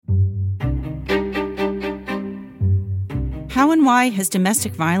How and why has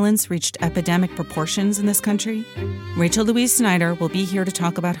domestic violence reached epidemic proportions in this country? Rachel Louise Snyder will be here to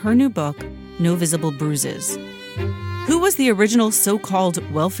talk about her new book, No Visible Bruises. Who was the original so-called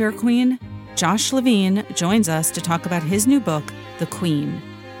welfare queen? Josh Levin joins us to talk about his new book, The Queen.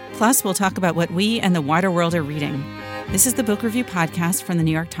 Plus, we'll talk about what we and the wider world are reading. This is the Book Review Podcast from the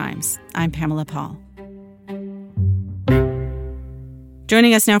New York Times. I'm Pamela Paul.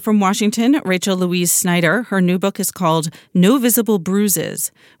 Joining us now from Washington, Rachel Louise Snyder. Her new book is called No Visible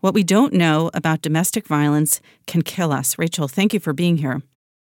Bruises: What We Don't Know About Domestic Violence Can Kill Us. Rachel, thank you for being here.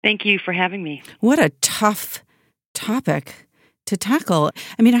 Thank you for having me. What a tough topic to tackle.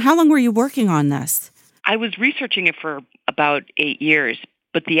 I mean, how long were you working on this? I was researching it for about 8 years,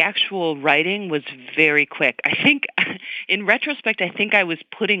 but the actual writing was very quick. I think, in retrospect, I think I was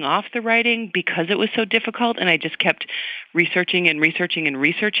putting off the writing because it was so difficult, and I just kept researching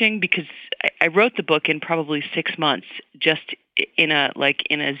because I wrote the book in probably 6 months, just in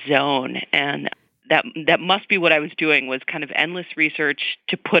a zone, and that must be what I was doing, was kind of endless research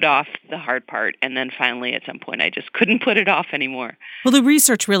to put off the hard part. And then finally, at some point, I just couldn't put it off anymore. Well, the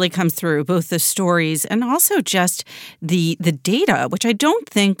research really comes through, both the stories and also just the data, which I don't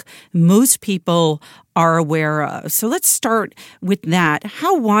think most people are aware of. So let's start with that.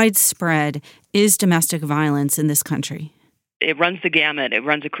 How widespread is domestic violence in this country? It runs the gamut. It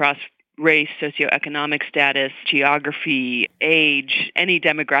runs across race, socioeconomic status, geography, age, any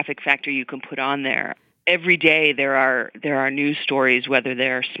demographic factor you can put on there. Every day there are news stories, whether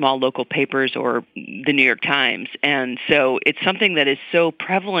they're small local papers or the New York Times. And so it's something that is so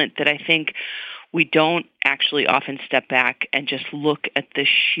prevalent that I think we don't actually often step back and just look at the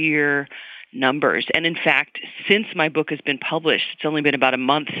sheer numbers. And in fact, since my book has been published, it's only been about a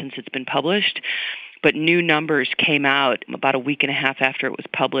month since it's been published, but new numbers came out about a week and a half after it was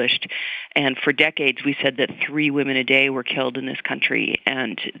published. And for decades, we said that 3 women a day were killed in this country.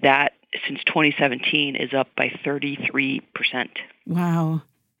 And that, since 2017, is up by 33%. Wow.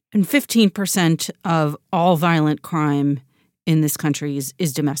 And 15% of all violent crime in this country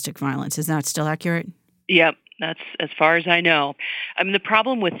is domestic violence. Is that still accurate? Yep. That's as far as I know. I mean, the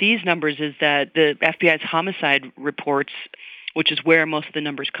problem with these numbers is that the FBI's homicide reports, which is where most of the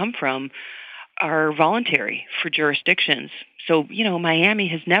numbers come from, are voluntary for jurisdictions. So, Miami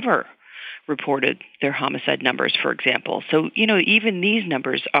has never reported their homicide numbers, for example. So, even these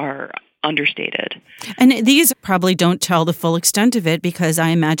numbers are understated. And these probably don't tell the full extent of it, because I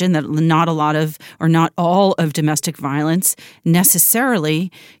imagine that not a lot of, or not all of domestic violence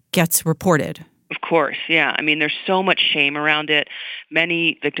necessarily gets reported. Of course, yeah. I mean, there's so much shame around it.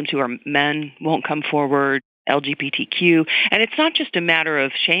 Many victims who are men won't come forward. LGBTQ. And it's not just a matter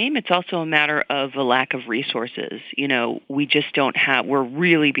of shame, it's also a matter of a lack of resources. We just don't have, we're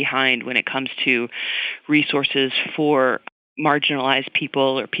really behind when it comes to resources for marginalized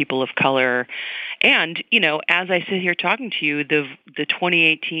people or people of color. And, as I sit here talking to you, the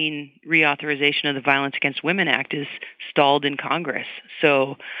 2018 reauthorization of the Violence Against Women Act is stalled in Congress.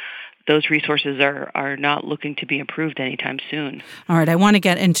 So those resources are not looking to be improved anytime soon. All right. I want to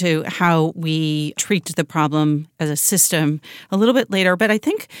get into how we treat the problem as a system a little bit later. But I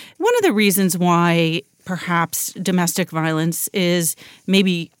think one of the reasons why perhaps domestic violence is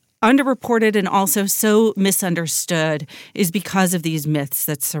maybe underreported and also so misunderstood is because of these myths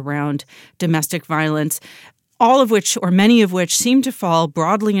that surround domestic violence, all of which, or many of which, seem to fall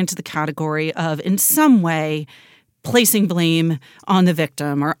broadly into the category of, in some way, placing blame on the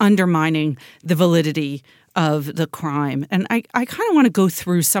victim or undermining the validity of the crime. And I kind of want to go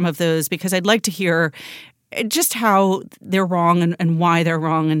through some of those, because I'd like to hear just how they're wrong and why they're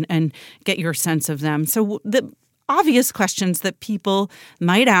wrong, and get your sense of them. So the obvious questions that people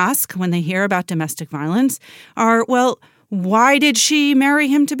might ask when they hear about domestic violence are, well, why did she marry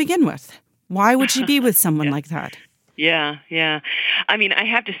him to begin with? Why would she be with someone like that? Yeah. I mean, I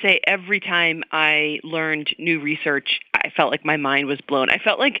have to say, every time I learned new research, I felt like my mind was blown. I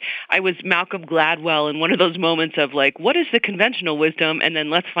felt like I was Malcolm Gladwell in one of those moments of like, what is the conventional wisdom? And then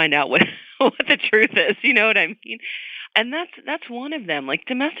let's find out what the truth is. You know what I mean? And that's one of them. Like,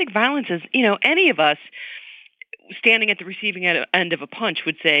 domestic violence is, any of us standing at the receiving end of a punch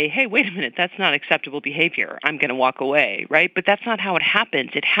would say, hey, wait a minute, that's not acceptable behavior. I'm going to walk away, right? But that's not how it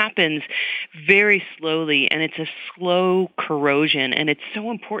happens. It happens very slowly, and it's a slow corrosion. And it's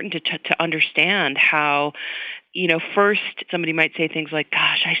so important to understand how, first somebody might say things like,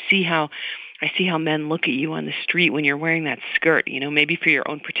 gosh, I see how men look at you on the street when you're wearing that skirt. Maybe for your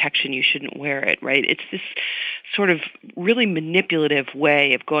own protection, you shouldn't wear it, right? It's this sort of really manipulative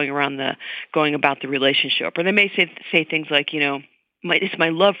way of going about the relationship. Or they may say things like, it's my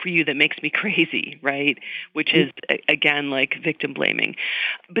love for you that makes me crazy, right? Which is, again, like victim blaming.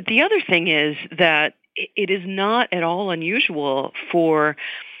 But the other thing is that it is not at all unusual for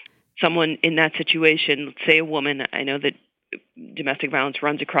someone in that situation, let's say a woman. I know that domestic violence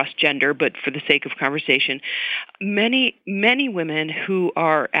runs across gender, but for the sake of conversation, many women who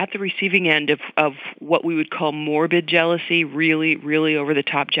are at the receiving end of what we would call morbid jealousy, really, really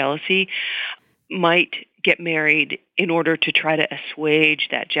over-the-top jealousy, might get married in order to try to assuage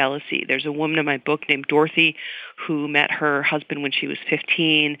that jealousy. There's a woman in my book named Dorothy who met her husband when she was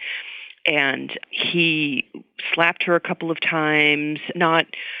 15, and he slapped her a couple of times, not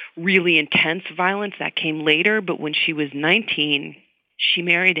really intense violence. That came later, but when she was 19, she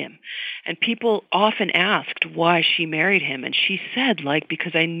married him. And people often asked why she married him, and she said,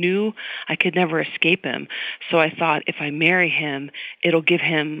 because I knew I could never escape him, so I thought if I marry him, it'll give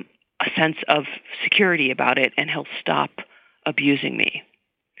him a sense of security about it, and he'll stop abusing me.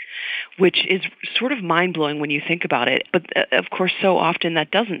 Which is sort of mind-blowing when you think about it. But, of course, so often that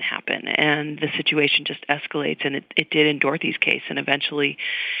doesn't happen, and the situation just escalates, and it did in Dorothy's case, and eventually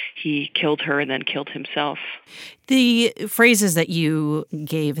he killed her and then killed himself. The phrases that you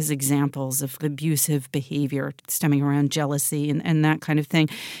gave as examples of abusive behavior stemming around jealousy and that kind of thing,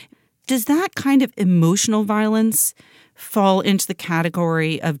 does that kind of emotional violence fall into the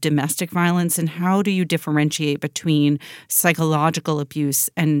category of domestic violence, and how do you differentiate between psychological abuse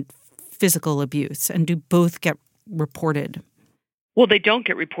and physical abuse, and do both get reported? Well, they don't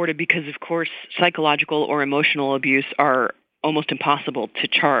get reported because, of course, psychological or emotional abuse are almost impossible to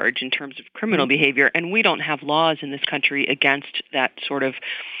charge in terms of criminal behavior, and we don't have laws in this country against that sort of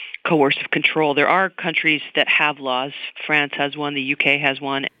coercive control. There are countries that have laws. France has one, the UK has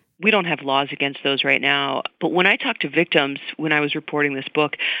one. We don't have laws against those right now. But when I talked to victims, when I was reporting this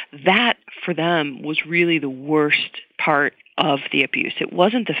book, that for them was really the worst part of the abuse. It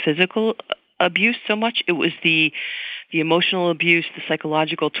wasn't the physical abuse so much. It was the emotional abuse, the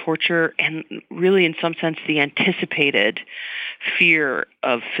psychological torture, and really in some sense the anticipated fear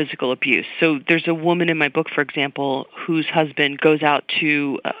of physical abuse. So there's a woman in my book, for example, whose husband goes out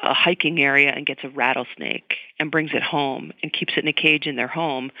to a hiking area and gets a rattlesnake and brings it home and keeps it in a cage in their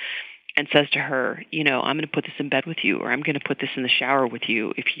home and says to her, I'm going to put this in bed with you, or I'm going to put this in the shower with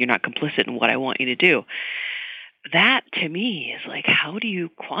you if you're not complicit in what I want you to do. That, to me, is how do you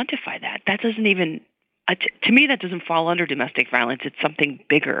quantify that? That doesn't even, to me, that doesn't fall under domestic violence. It's something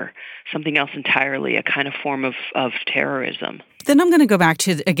bigger, something else entirely, a kind of form of terrorism. Then I'm going to go back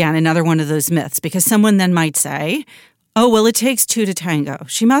to, again, another one of those myths, because someone then might say, oh, well, it takes two to tango.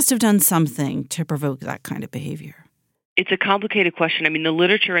 She must have done something to provoke that kind of behavior. It's a complicated question. I mean, the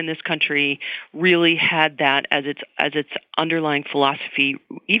literature in this country really had that as its underlying philosophy,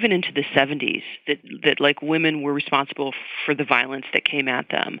 even into the 70s, that women were responsible for the violence that came at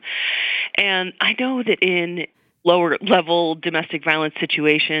them. And I know that in lower level domestic violence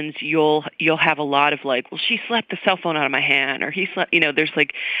situations, you'll have a lot of well, she slapped the cell phone out of my hand, or he slapped, there's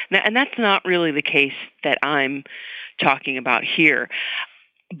and that's not really the case that I'm talking about here.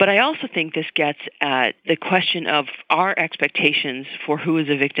 But I also think this gets at the question of our expectations for who is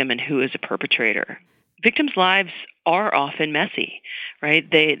a victim and who is a perpetrator. Victims' lives are often messy, right?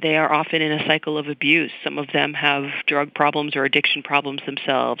 They are often in a cycle of abuse. Some of them have drug problems or addiction problems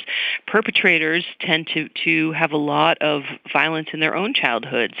themselves. Perpetrators tend to have a lot of violence in their own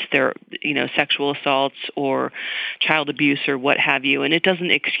childhoods. Their sexual assaults or child abuse or what have you. And it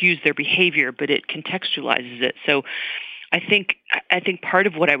doesn't excuse their behavior, but it contextualizes it. So I think part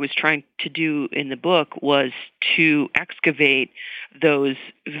of what I was trying to do in the book was to excavate those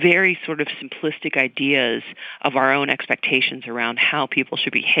very sort of simplistic ideas of our own expectations around how people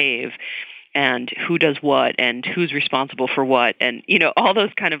should behave and who does what and who's responsible for what, and all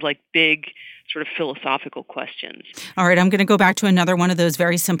those kind of big sort of philosophical questions. All right, I'm going to go back to another one of those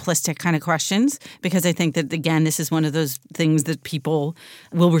very simplistic kind of questions, because I think that, again, this is one of those things that people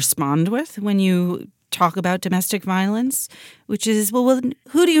will respond with when you talk about domestic violence, which is, well,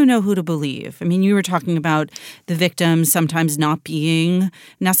 who do you know who to believe? I mean, you were talking about the victims sometimes not being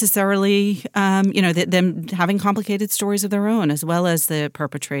necessarily, them having complicated stories of their own, as well as the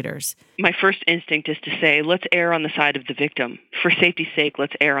perpetrators. My first instinct is to say, let's err on the side of the victim. For safety's sake,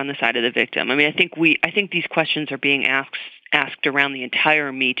 let's err on the side of the victim. I mean, I think these questions are being asked around the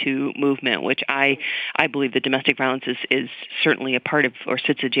entire Me Too movement, which I believe that domestic violence is certainly a part of, or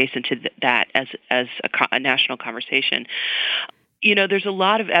sits adjacent to that as a national conversation. There's a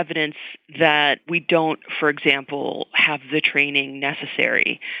lot of evidence that we don't, for example, have the training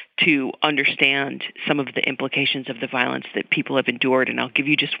necessary to understand some of the implications of the violence that people have endured. And I'll give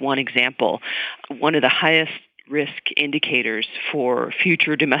you just one example. One of the highest risk indicators for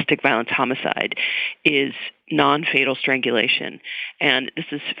future domestic violence homicide is non-fatal strangulation. And this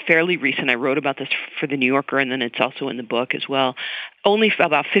is fairly recent. I wrote about this for the New Yorker, and then it's also in the book as well. Only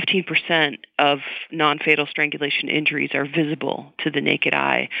about 15% of non-fatal strangulation injuries are visible to the naked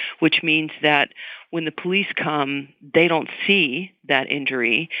eye, which means that when the police come, they don't see that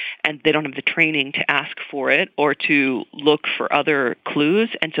injury, and they don't have the training to ask for it or to look for other clues,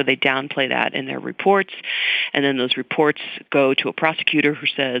 and so they downplay that in their reports. And then those reports go to a prosecutor who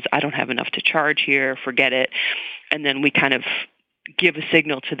says, I don't have enough to charge here, forget it. And then we kind of give a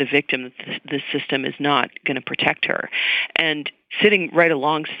signal to the victim that the system is not going to protect her. And sitting right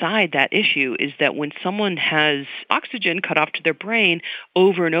alongside that issue is that when someone has oxygen cut off to their brain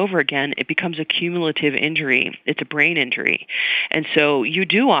over and over again, it becomes a cumulative injury. It's a brain injury. And so you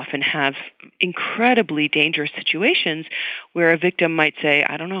do often have incredibly dangerous situations where a victim might say,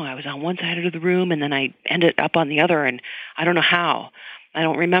 I don't know, I was on one side of the room and then I ended up on the other, and I don't know how. I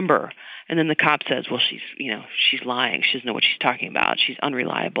don't remember. And then the cop says, well, she's lying. She doesn't know what she's talking about. She's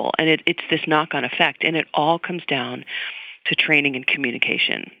unreliable. And it's this knock-on effect. And it all comes down to training and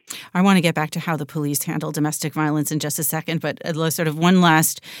communication. I want to get back to how the police handle domestic violence in just a second, but sort of one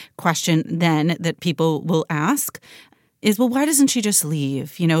last question then that people will ask is, well, why doesn't she just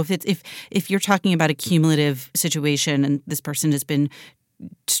leave? You know, if you're talking about a cumulative situation and this person has been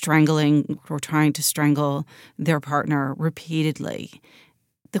strangling or trying to strangle their partner repeatedly,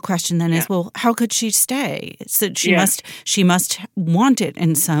 the question then is, well, how could she stay? So she must want it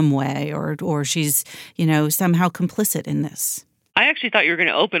in some way, or she's, somehow complicit in this. I actually thought you were going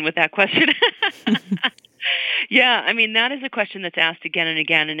to open with that question. Yeah, I mean, that is a question that's asked again and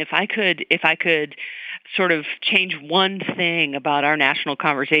again. And if I could sort of change one thing about our national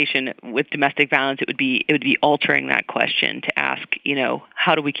conversation with domestic violence, it would be altering that question to ask,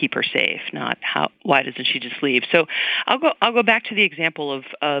 how do we keep her safe? Not why doesn't she just leave? So I'll go back to the example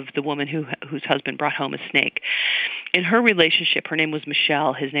of the woman whose husband brought home a snake. In her relationship, her name was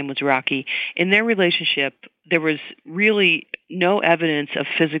Michelle, his name was Rocky. In their relationship, there was really no evidence of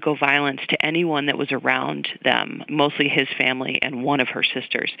physical violence to anyone that was around them, mostly his family and one of her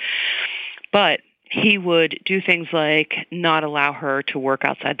sisters. But he would do things like not allow her to work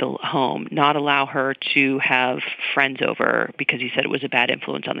outside the home, not allow her to have friends over because he said it was a bad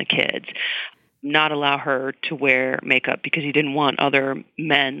influence on the kids, not allow her to wear makeup because he didn't want other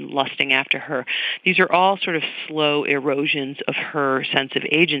men lusting after her. These are all sort of slow erosions of her sense of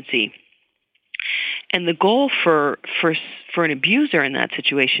agency. And the goal for an abuser in that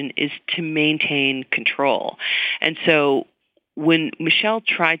situation is to maintain control. And so when Michelle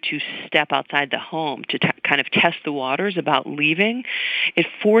tried to step outside the home to kind of test the waters about leaving, it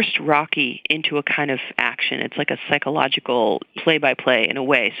forced Rocky into a kind of action. It's like a psychological play-by-play in a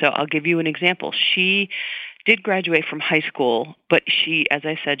way. So I'll give you an example. She did graduate from high school, but she, as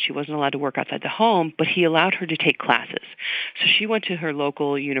I said, she wasn't allowed to work outside the home, but he allowed her to take classes. So she went to her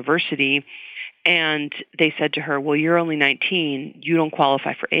local university, and they said to her, well, you're only 19. You don't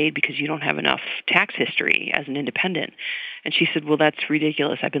qualify for aid because you don't have enough tax history as an independent. And she said, well, that's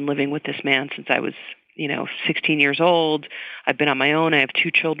ridiculous. I've been living with this man since I was, 16 years old. I've been on my own. I have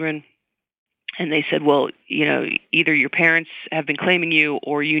 2 children. And they said, well, either your parents have been claiming you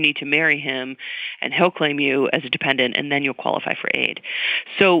or you need to marry him and he'll claim you as a dependent and then you'll qualify for aid.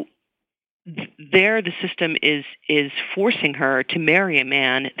 So there, the system is forcing her to marry a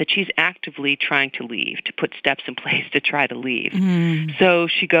man that she's actively trying to leave, to put steps in place to try to leave. Mm. So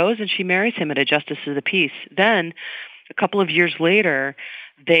she goes and she marries him at a justice of the peace. Then, a couple of years later,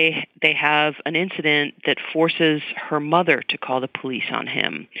 they have an incident that forces her mother to call the police on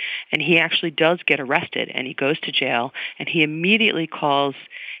him. And he actually does get arrested, and he goes to jail, and he immediately calls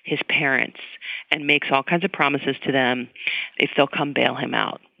his parents and makes all kinds of promises to them if they'll come bail him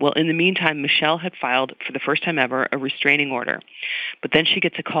out. Well, in the meantime, Michelle had filed, for the first time ever, a restraining order. But then she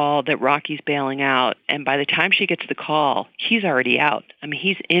gets a call that Rocky's bailing out, and by the time she gets the call, he's already out. I mean,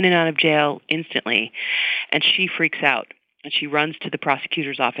 he's in and out of jail instantly, and she freaks out. And she runs to the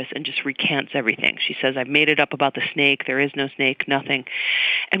prosecutor's office and just recants everything. She says, I've made it up about the snake. There is no snake, nothing.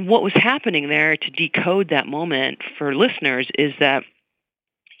 And what was happening there, to decode that moment for listeners, is that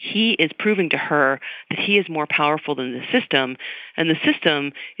he is proving to her that he is more powerful than the system, and the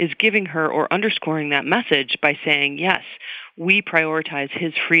system is giving her or underscoring that message by saying, yes, we prioritize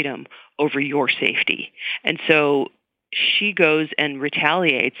his freedom over your safety. And so she goes and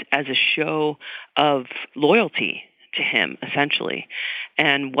retaliates as a show of loyalty to him, essentially.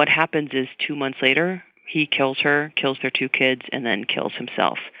 And what happens is 2 months later, he kills her, kills their 2 kids, and then kills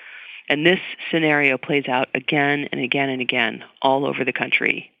himself. And this scenario plays out again and again and again all over the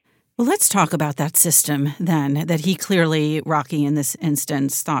country. Well, let's talk about that system then, that he clearly, Rocky in this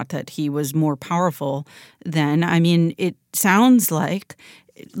instance, thought that he was more powerful than. I mean, it sounds like,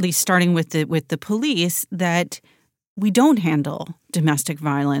 at least starting with the police, that we don't handle domestic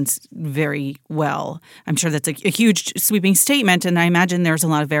violence very well. I'm sure that's a huge sweeping statement, and I imagine there's a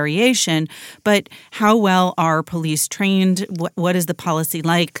lot of variation. But how well are police trained? What is the policy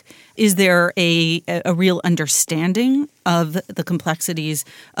like? Is there a real understanding of the complexities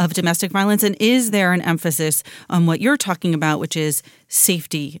of domestic violence? And is there an emphasis on what you're talking about, which is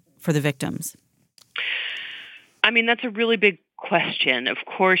safety for the victims? I mean, that's a really big question. Of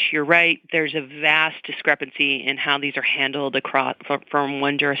course, you're right. There's a vast discrepancy in how these are handled across from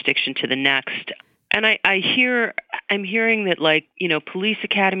one jurisdiction to the next. And I'm hearing that, like, police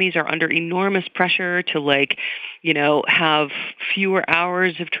academies are under enormous pressure to, like, have fewer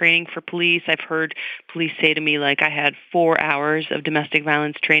hours of training for police. I've heard police say to me, like, I had 4 hours of domestic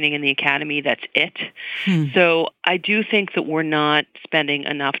violence training in the academy. That's it. So I do think that we're not spending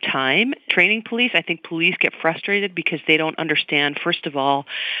enough time training police. I think police get frustrated because they don't understand, first of all,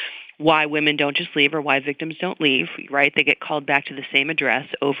 why women don't just leave or why victims don't leave, right? They get called back to the same address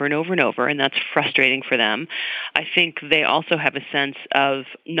over and over and over, and that's frustrating for them. I think they also have a sense of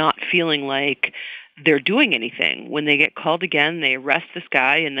not feeling like they're doing anything. When they get called again, they arrest this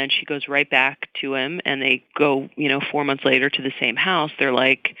guy, and then she goes right back to him, and they go, 4 months later to the same house. They're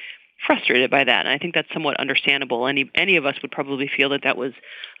like frustrated by that, and I think that's somewhat understandable. Any of us would probably feel that was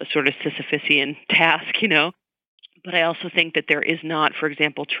a sort of Sisyphusian task, But I also think that there is not, for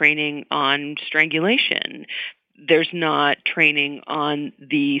example, training on strangulation. There's not training on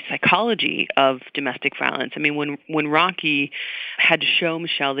the psychology of domestic violence. I mean, when Rocky had to show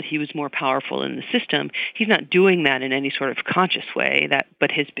Michelle that he was more powerful in the system, he's not doing that in any sort of conscious way, but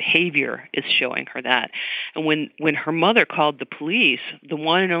his behavior is showing her that. And when her mother called the police, the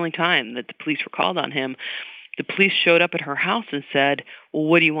one and only time that the police were called on him, the police showed up at her house and said, well,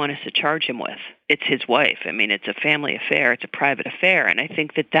 what do you want us to charge him with? It's his wife. I mean, it's a family affair. It's a private affair. And I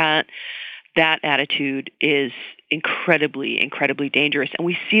think that attitude is incredibly, incredibly dangerous. And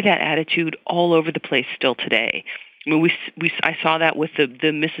we see that attitude all over the place still today. I mean, I saw that with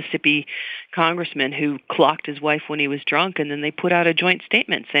the Mississippi congressman who clocked his wife when he was drunk, and then they put out a joint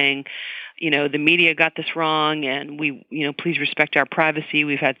statement saying, the media got this wrong, and we, please respect our privacy.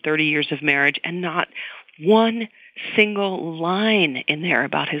 We've had 30 years of marriage, and not one single line in there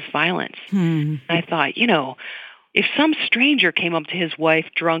about his violence. I thought, if some stranger came up to his wife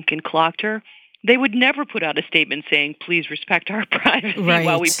drunk and clocked her, they would never put out a statement saying, please respect our privacy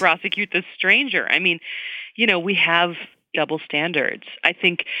while we prosecute this stranger. I mean, we have double standards. I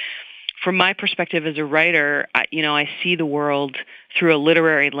think from my perspective as a writer, I see the world through a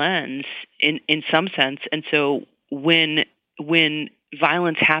literary lens in some sense. And so when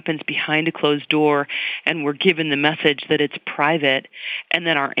violence happens behind a closed door and we're given the message that it's private, and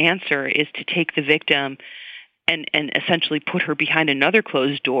then our answer is to take the victim and essentially put her behind another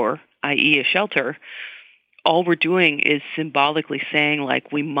closed door, i.e. a shelter, all we're doing is symbolically saying,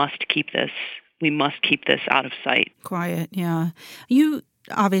 like, we must keep this out of sight. Quiet, yeah. You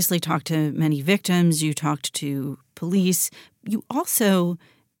obviously talked to many victims. You talked to police. You also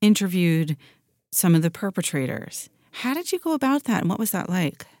interviewed some of the perpetrators. How did you go about that, and what was that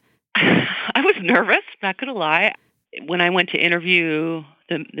like? I was nervous, not going to lie. When I went to interview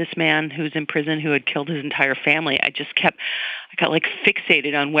this man who's in prison who had killed his entire family, I got like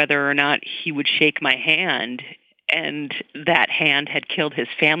fixated on whether or not he would shake my hand, and that hand had killed his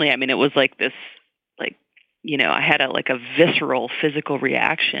family. I mean, it was like this, like, I had a visceral physical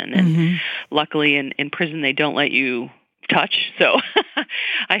reaction, and luckily in prison they don't let you touch, so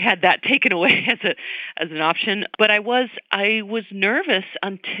I had that taken away as an option. But I was nervous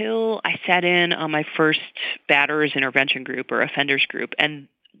until I sat in on my first batterers intervention group or offenders group, and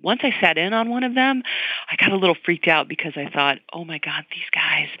once I sat in on one of them, I got a little freaked out because I thought, oh my God, these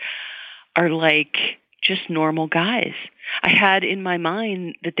guys are like just normal guys. I had in my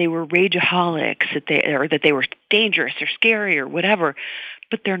mind that they were rageaholics, that they were dangerous or scary or whatever,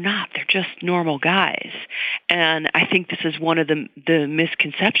 but they're not. They're just normal guys. And I think this is one of the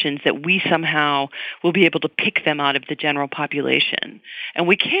misconceptions, that we somehow will be able to pick them out of the general population. And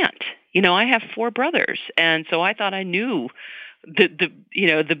we can't. I have 4 brothers, and so I thought I knew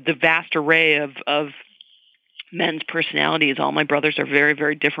the vast array of men's personalities. All my brothers are very,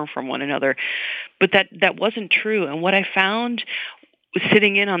 very different from one another. But that wasn't true. And what I found was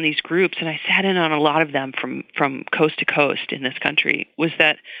sitting in on these groups, and I sat in on a lot of them from coast to coast in this country, was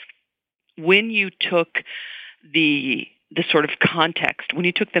that when you took the sort of context, when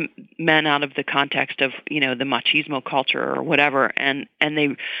you took the men out of the context of, the machismo culture or whatever, and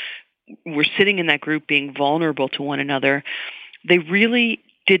they were sitting in that group being vulnerable to one another, they really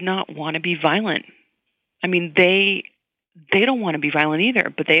did not want to be violent. I mean, they don't want to be violent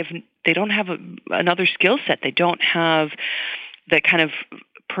either, but they don't have another skill set. They don't have that kind of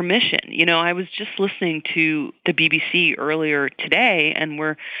permission. I was just listening to the BBC earlier today, and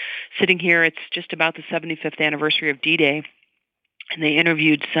we're sitting here. It's just about the 75th anniversary of D-Day, and they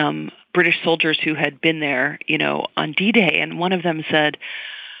interviewed some British soldiers who had been there, on D-Day, and one of them said,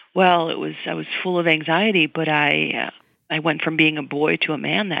 "Well, I was full of anxiety, but I went from being a boy to a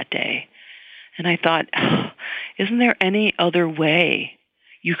man that day." And I thought, isn't there any other way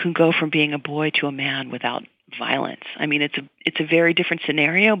you can go from being a boy to a man without violence? I mean, it's a very different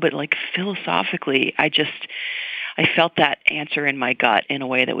scenario, but like philosophically, I felt that answer in my gut in a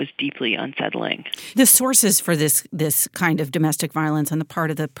way that was deeply unsettling. The sources for this kind of domestic violence on the part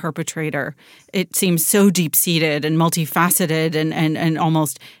of the perpetrator, it seems so deep-seated and multifaceted and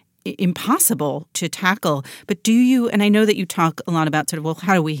almost impossible to tackle. But do you, and I know that you talk a lot about sort of, well,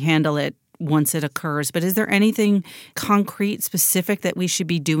 how do we handle it once it occurs, but is there anything concrete, specific that we should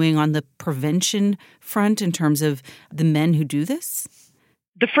be doing on the prevention front in terms of the men who do this?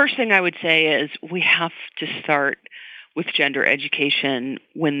 The first thing I would say is we have to start with gender education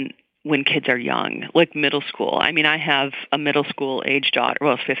when kids are young, like middle school. I mean, I have a middle school age daughter,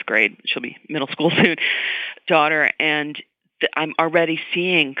 well, 5th grade, she'll be middle school soon, daughter, and I'm already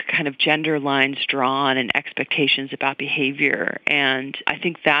seeing kind of gender lines drawn and expectations about behavior. And I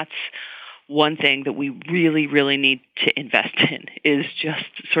think that's one thing that we really, really need to invest in is just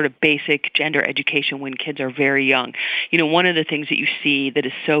sort of basic gender education when kids are very young. One of the things that you see that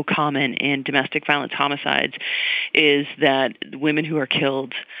is so common in domestic violence homicides is that women who are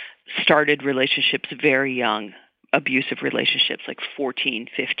killed started relationships very young, abusive relationships, like 14,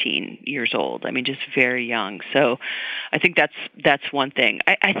 15 years old. I mean, just very young. So I think that's one thing.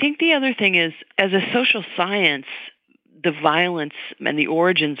 I think the other thing is, as a social science, the violence and the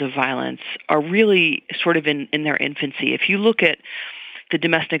origins of violence are really sort of in their infancy. If you look at the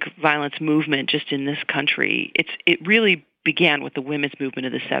domestic violence movement just in this country, it really began with the women's movement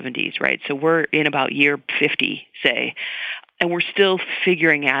of the 70s, right? So we're in about year 50, say, and we're still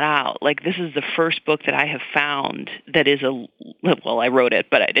figuring that out. Like, this is the first book that I have found that is I wrote it,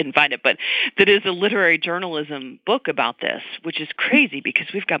 but I didn't find it, but that is a literary journalism book about this, which is crazy because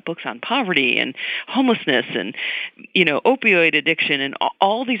we've got books on poverty and homelessness and, opioid addiction and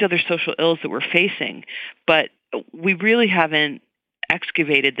all these other social ills that we're facing. But we really haven't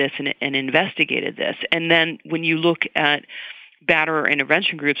excavated this and investigated this. And then when you look at batterer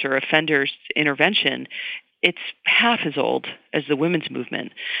intervention groups or offenders intervention, it's half as old as the women's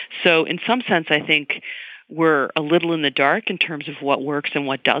movement. So in some sense, I think we're a little in the dark in terms of what works and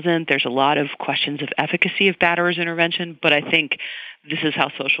what doesn't. There's a lot of questions of efficacy of batterers intervention, but I think this is how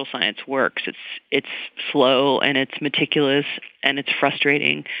social science works. It's slow and it's meticulous and it's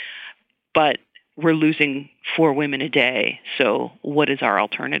frustrating, but we're losing 4 women a day. So what is our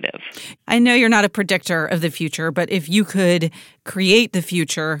alternative? I know you're not a predictor of the future, but if you could create the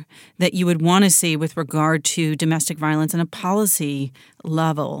future that you would want to see with regard to domestic violence on a policy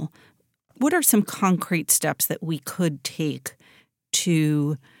level, what are some concrete steps that we could take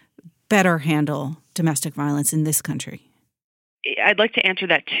to better handle domestic violence in this country? I'd like to answer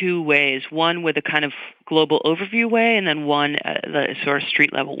that 2 ways, one with a kind of global overview way and then one the sort of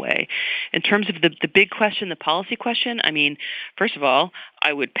street level way. In terms of the big question, the policy question, I mean, first of all,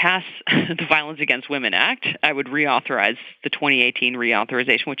 I would pass the Violence Against Women Act. I would reauthorize the 2018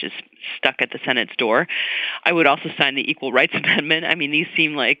 reauthorization, which is stuck at the Senate's door. I would also sign the Equal Rights Amendment. I mean, these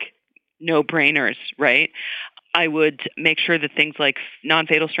seem like no-brainers, right? I would make sure that things like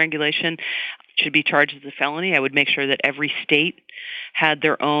non-fatal strangulation should be charged as a felony. I would make sure that every state had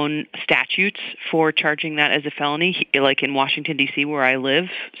their own statutes for charging that as a felony. Like in Washington, D.C., where I live,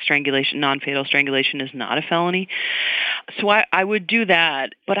 non-fatal strangulation is not a felony. So I would do that.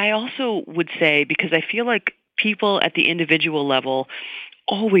 But I also would say, because I feel like people at the individual level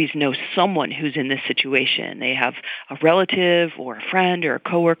always know someone who's in this situation. They have a relative or a friend or a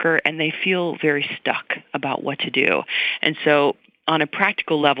coworker, and they feel very stuck about what to do. And so on a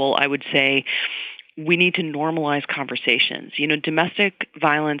practical level, I would say we need to normalize conversations. Domestic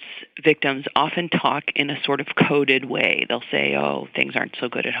violence victims often talk in a sort of coded way. They'll say, oh, things aren't so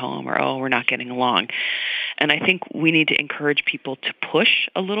good at home, or, oh, we're not getting along. And I think we need to encourage people to push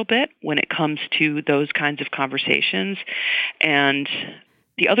a little bit when it comes to those kinds of conversations. And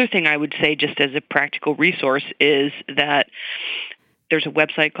the other thing I would say, just as a practical resource, is that there's a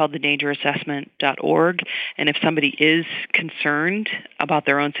website called thedangeroussassessment.org, and if somebody is concerned about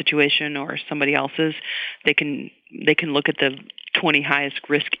their own situation or somebody else's, they can look at the 20 highest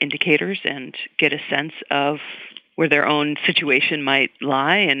risk indicators and get a sense of where their own situation might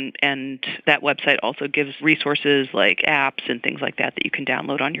lie. And that website also gives resources like apps and things like that that you can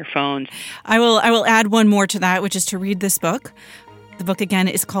download on your phones. I will add one more to that, which is to read this book. The book, again,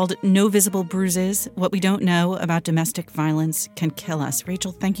 is called No Visible Bruises: What We Don't Know About Domestic Violence Can Kill Us.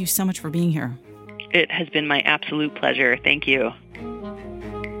 Rachel, thank you so much for being here. It has been my absolute pleasure. Thank you.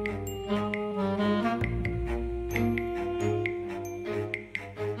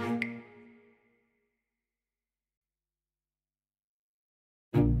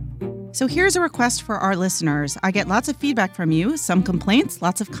 So here's a request for our listeners. I get lots of feedback from you, some complaints,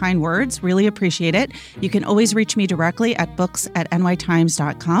 lots of kind words. Really appreciate it. You can always reach me directly at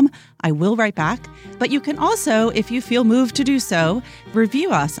books@nytimes.com. I will write back. But you can also, if you feel moved to do so,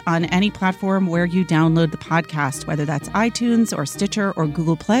 review us on any platform where you download the podcast, whether that's iTunes or Stitcher or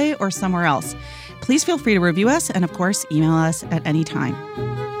Google Play or somewhere else. Please feel free to review us and, of course, email us at any time.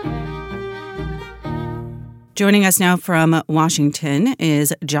 Joining us now from Washington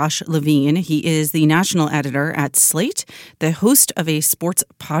is Josh Levin. He is the national editor at Slate, the host of a sports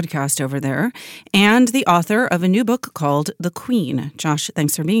podcast over there, and the author of a new book called The Queen. Josh,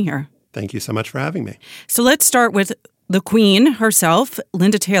 thanks for being here. Thank you so much for having me. So let's start with the Queen herself,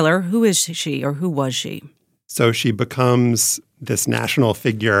 Linda Taylor. Who is she, or who was she? So she becomes this national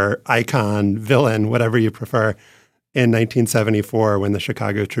figure, icon, villain, whatever you prefer, in 1974 when the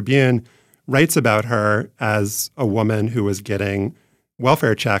Chicago Tribune writes about her as a woman who was getting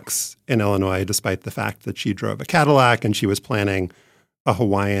welfare checks in Illinois, despite the fact that she drove a Cadillac and she was planning a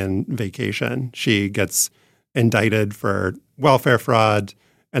Hawaiian vacation. She gets indicted for welfare fraud.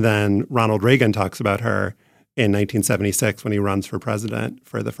 And then Ronald Reagan talks about her in 1976 when he runs for president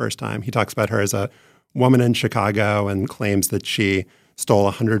for the first time. He talks about her as a woman in Chicago and claims that she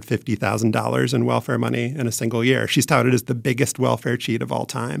stole $150,000 in welfare money in a single year. She's touted as the biggest welfare cheat of all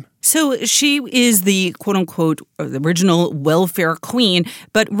time. So she is the quote-unquote original welfare queen,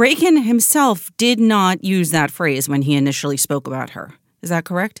 but Reagan himself did not use that phrase when he initially spoke about her. Is that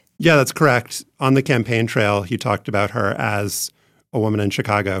correct? Yeah, that's correct. On the campaign trail, he talked about her as a woman in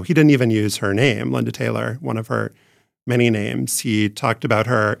Chicago. He didn't even use her name, Linda Taylor, one of her many names. He talked about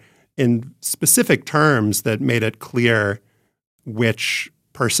her in specific terms that made it clear which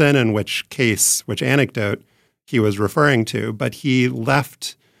person and which case, which anecdote he was referring to, but he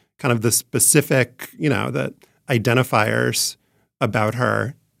left kind of the specific, the identifiers about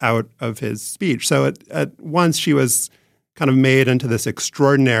her out of his speech. So at once she was kind of made into this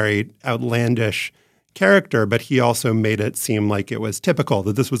extraordinary, outlandish character, but he also made it seem like it was typical,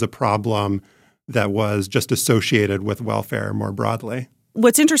 that this was a problem that was just associated with welfare more broadly.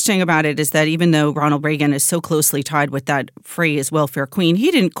 What's interesting about it is that even though Ronald Reagan is so closely tied with that phrase, welfare queen,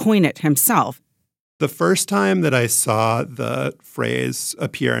 he didn't coin it himself. The first time that I saw the phrase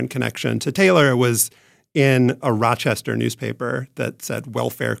appear in connection to Taylor was in a Rochester newspaper that said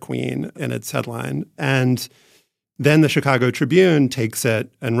welfare queen in its headline. And then the Chicago Tribune takes it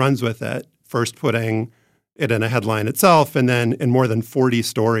and runs with it, first putting it in a headline itself, and then in more than 40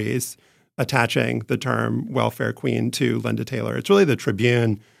 stories attaching the term welfare queen to Linda Taylor. It's really the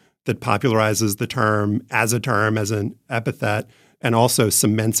Tribune that popularizes the term, as an epithet, and also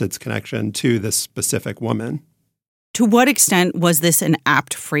cements its connection to this specific woman. To what extent was this an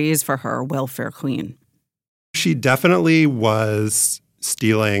apt phrase for her, welfare queen? She definitely was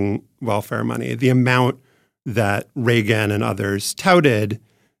stealing welfare money. The amount that Reagan and others touted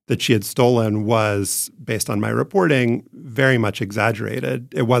that she had stolen was, based on my reporting, very much exaggerated.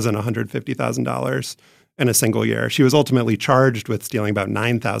 It wasn't $150,000 in a single year. She was ultimately charged with stealing about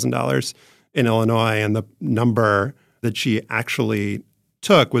 $9,000 in Illinois, and the number that she actually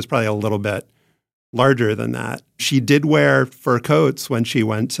took was probably a little bit larger than that. She did wear fur coats when she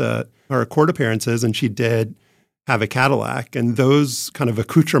went to her court appearances, and she did have a Cadillac. And those kind of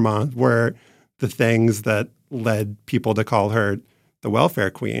accoutrements were the things that led people to call her the welfare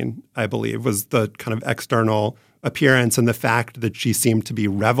queen, I believe, was the kind of external appearance and the fact that she seemed to be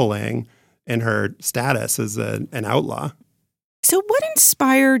reveling in her status as an outlaw. So what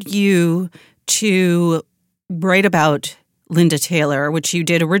inspired you to write about Linda Taylor, which you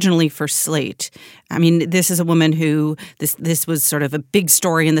did originally for Slate? I mean, this is a woman who, this was sort of a big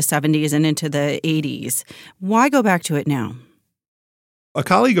story in the 70s and into the 80s. Why go back to it now? A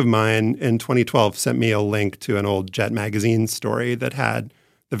colleague of mine in 2012 sent me a link to an old Jet magazine story that had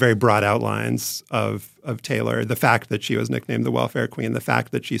the very broad outlines of Taylor, the fact that she was nicknamed the welfare queen, the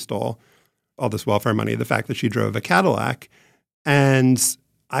fact that she stole all this welfare money, the fact that she drove a Cadillac. And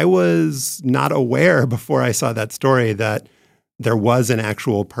I was not aware before I saw that story that there was an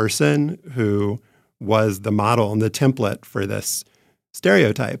actual person who was the model and the template for this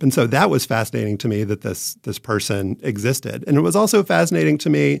stereotype. And so that was fascinating to me that this person existed. And it was also fascinating to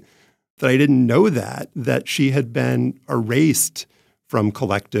me that I didn't know that she had been erased from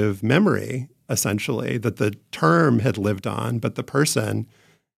collective memory, essentially, that the term had lived on, but the person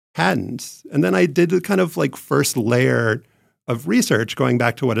hadn't. And then I did a kind of like first layer of research going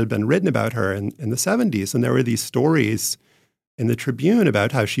back to what had been written about her in the 70s. And there were these stories in the Tribune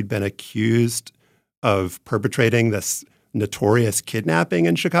about how she'd been accused of perpetrating this notorious kidnapping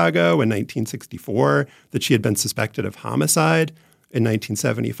in Chicago in 1964, that she had been suspected of homicide in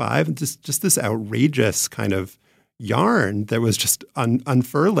 1975. And just this outrageous kind of yarn that was just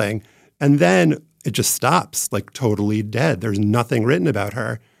unfurling. And then it just stops, like totally dead. There's nothing written about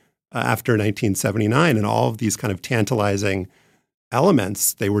her after 1979. And all of these kind of tantalizing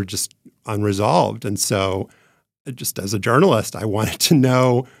elements, they were just unresolved. And so just as a journalist, I wanted to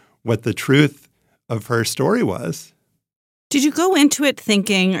know what the truth of her story was. Did you go into it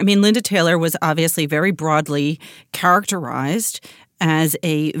thinking, I mean, Linda Taylor was obviously very broadly characterized as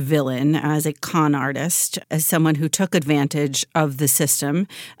a villain, as a con artist, as someone who took advantage of the system.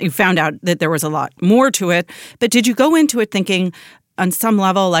 You found out that there was a lot more to it, but did you go into it thinking on some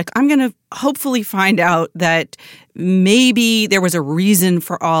level, like, I'm going to hopefully find out that maybe there was a reason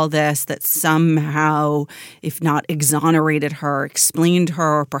for all this, that somehow, if not exonerated her, explained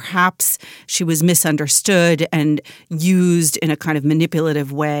her, or perhaps she was misunderstood and used in a kind of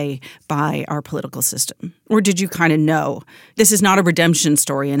manipulative way by our political system? Or did you kind of know this is not a redemption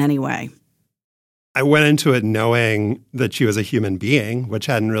story in any way? I went into it knowing that she was a human being, which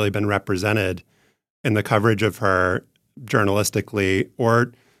hadn't really been represented in the coverage of her journalistically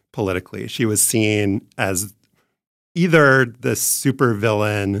or politically. She was seen as either this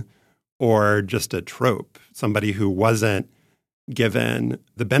supervillain or just a trope, somebody who wasn't given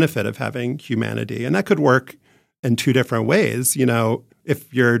the benefit of having humanity. And that could work in two different ways. You know,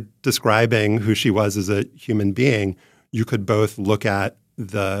 if you're describing who she was as a human being, you could both look at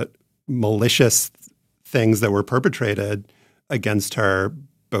the malicious things that were perpetrated against her,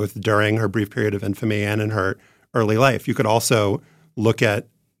 both during her brief period of infamy and in her early life. You could also look at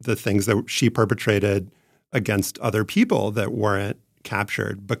the things that she perpetrated against other people that weren't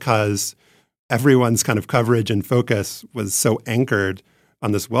captured, because everyone's kind of coverage and focus was so anchored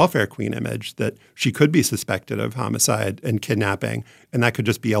on this welfare queen image that she could be suspected of homicide and kidnapping, and that could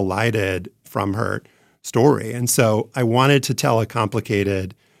just be elided from her story. And so I wanted to tell a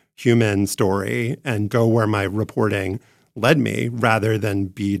complicated human story and go where my reporting led me rather than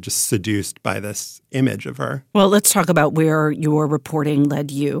be just seduced by this image of her. Well, let's talk about where your reporting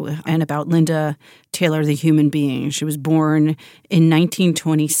led you and about Linda Taylor, the human being. She was born in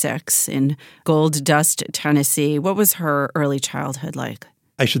 1926 in Gold Dust, Tennessee. What was her early childhood like?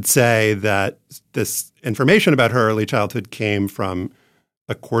 I should say that this information about her early childhood came from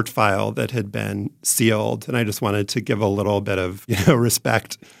a court file that had been sealed. And I just wanted to give a little bit of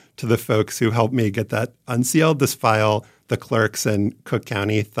respect to the folks who helped me get that unsealed. This file, the clerks in Cook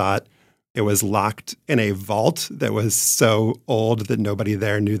County thought it was locked in a vault that was so old that nobody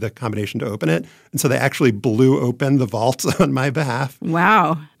there knew the combination to open it. And so they actually blew open the vault on my behalf.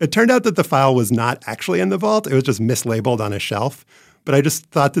 Wow. It turned out that the file was not actually in the vault. It was just mislabeled on a shelf. But I just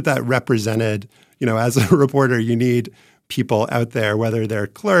thought that that represented, as a reporter, you need people out there, whether they're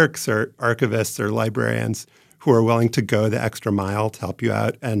clerks or archivists or librarians, who are willing to go the extra mile to help you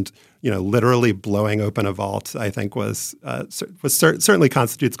out. And, literally blowing open a vault, I think certainly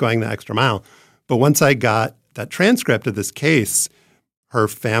constitutes going the extra mile. But once I got that transcript of this case, her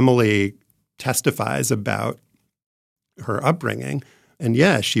family testifies about her upbringing. And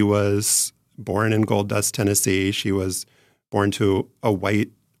yeah, she was born in Gold Dust, Tennessee. She was born to a white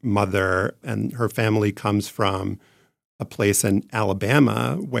mother, and her family comes from a place in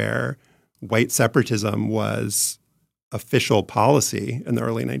Alabama where white separatism was official policy in the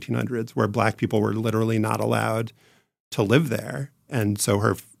early 1900s, where Black people were literally not allowed to live there. And so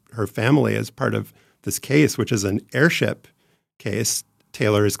her family is part of this case, which is an heirship case.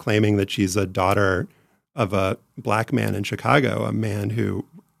 Taylor is claiming that she's a daughter of a Black man in Chicago, a man who,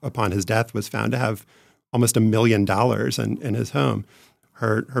 upon his death, was found to have almost $1 million in his home.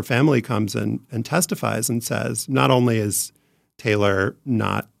 Her family comes and testifies and says, not only is Taylor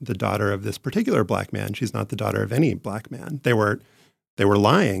not the daughter of this particular Black man, she's not the daughter of any Black man. They were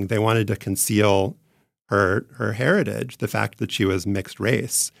lying. They wanted to conceal her heritage, the fact that she was mixed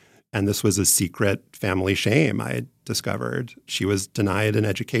race. And this was a secret family shame, I discovered. She was denied an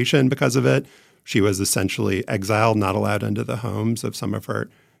education because of it. She was essentially exiled, not allowed into the homes of some of her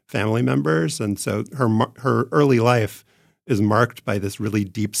family members. And so her early life is marked by this really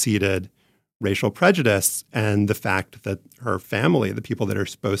deep-seated racial prejudice and the fact that her family, the people that are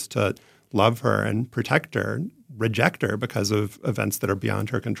supposed to love her and protect her, reject her because of events that are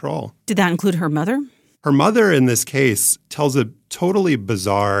beyond her control. Did that include her mother? Her mother in this case tells a totally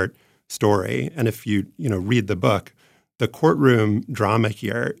bizarre story. And if you read the book, the courtroom drama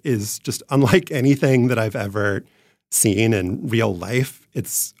here is just unlike anything that I've ever seen in real life.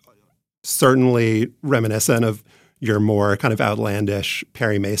 It's certainly reminiscent of your more kind of outlandish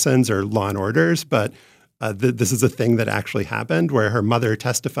Perry Masons or Law and Orders, but this is a thing that actually happened where her mother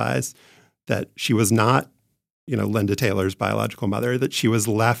testifies that she was not, Linda Taylor's biological mother, that she was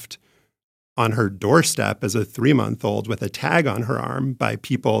left on her doorstep as a 3-month-old with a tag on her arm by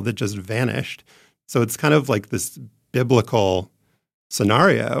people that just vanished. So it's kind of like this biblical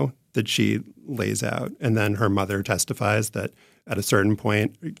scenario that she lays out. And then her mother testifies that at a certain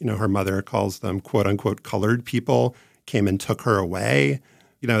point, her mother calls them quote unquote colored people, came and took her away,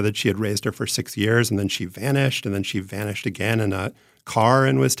 that she had raised her for 6 years and then she vanished again in a car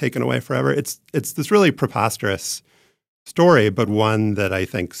and was taken away forever. It's this really preposterous story, but one that I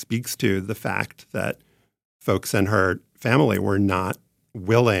think speaks to the fact that folks in her family were not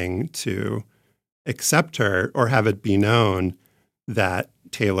willing to accept her or have it be known that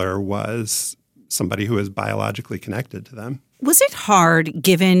Taylor was somebody who was biologically connected to them. Was it hard,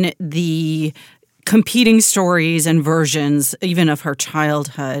 given the competing stories and versions, even of her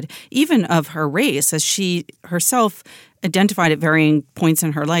childhood, even of her race, as she herself identified at varying points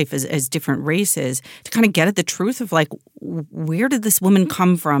in her life as different races, to kind of get at the truth of, like, where did this woman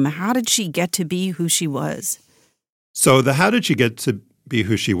come from? How did she get to be who she was? So the how did she get to be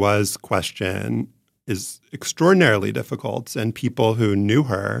who she was question is extraordinarily difficult. And people who knew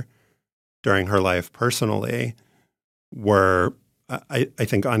her during her life personally were, I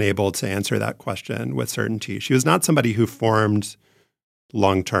think, unable to answer that question with certainty. She was not somebody who formed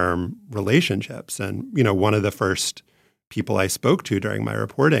long-term relationships. And, one of the first people I spoke to during my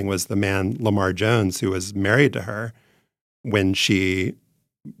reporting was the man, Lamar Jones, who was married to her when she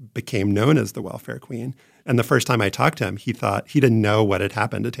became known as the welfare queen. And the first time I talked to him, he thought he didn't know what had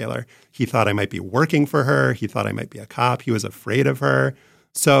happened to Taylor. He thought I might be working for her. He thought I might be a cop. He was afraid of her.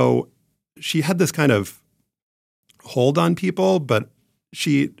 So she had this kind of hold on people, but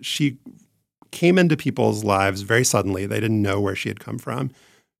she came into people's lives very suddenly. They didn't know where she had come from.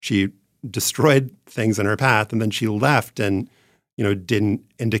 She destroyed things in her path, and then she left and, didn't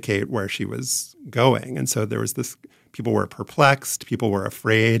indicate where she was going. And so there was this, people were perplexed, people were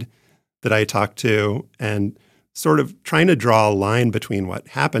afraid that I talked to, and sort of trying to draw a line between what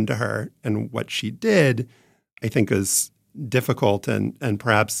happened to her and what she did, I think is difficult and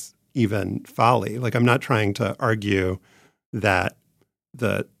perhaps even folly. Like, I'm not trying to argue that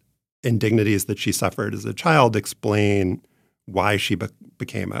the indignities that she suffered as a child explain why she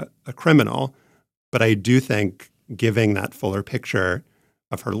became a criminal. But I do think giving that fuller picture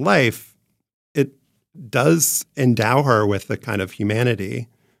of her life, it does endow her with the kind of humanity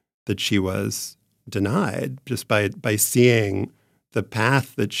that she was denied just by seeing the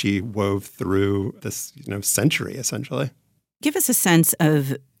path that she wove through this century, essentially. Give us a sense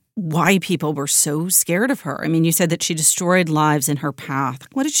of why people were so scared of her. I mean, you said that she destroyed lives in her path.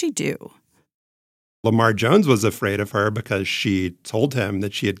 What did she do? Lamar Jones was afraid of her because she told him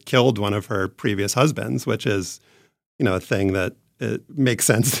that she had killed one of her previous husbands, which is, a thing that it makes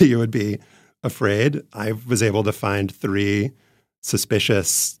sense that you would be afraid. I was able to find 3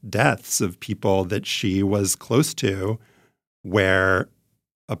 suspicious deaths of people that she was close to, where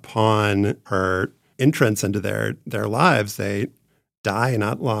upon her entrance into their lives, they die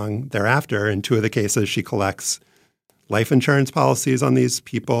not long thereafter. In 2 of the cases, she collects life insurance policies on these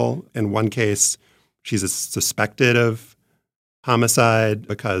people. In one case, she's suspected of homicide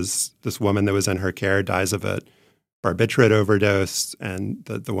because this woman that was in her care dies of a barbiturate overdose, and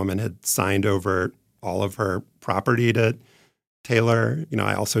the woman had signed over all of her property to Taylor.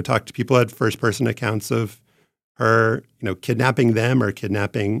 I also talked to people who had first-person accounts of her, kidnapping them or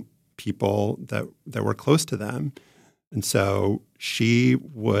kidnapping people that were close to them. And so she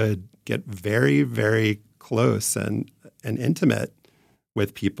would get very, very close and intimate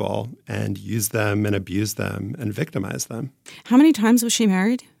with people and use them and abuse them and victimize them. How many times was she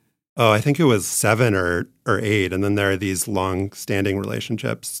married? Oh, I think it was 7 or 8. And then there are these long-standing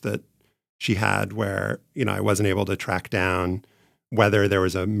relationships that she had where, I wasn't able to track down whether there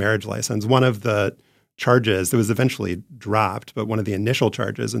was a marriage license. One of the charges that was eventually dropped, but one of the initial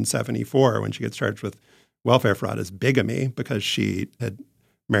charges in 1974 when she gets charged with welfare fraud is bigamy because she had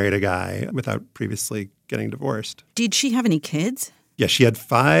married a guy without previously getting divorced. Did she have any kids? Yeah, she had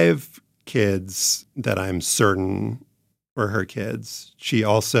 5 kids that I'm certain were her kids. She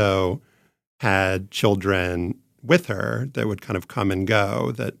also had children with her that would kind of come and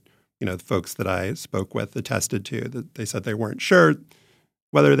go that, the folks that I spoke with attested to, that they said they weren't sure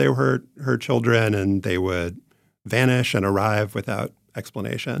whether they were her children, and they would vanish and arrive without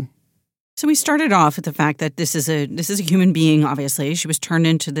explanation. So we started off with the fact that this is a human being, obviously. She was turned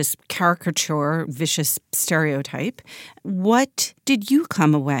into this caricature, vicious stereotype. What did you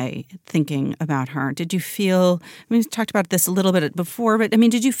come away thinking about her? Did you feel, we talked about this a little bit before, but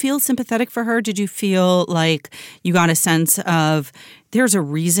did you feel sympathetic for her? Did you feel like you got a sense of there's a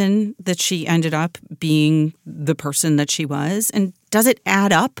reason that she ended up being the person that she was? And does it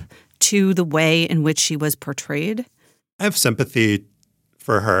add up to the way in which she was portrayed? I have sympathy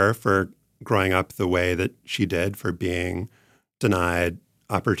for her for growing up the way that she did, for being denied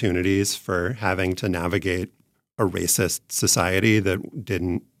opportunities, for having to navigate a racist society that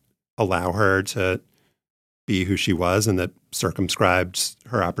didn't allow her to be who she was and that circumscribed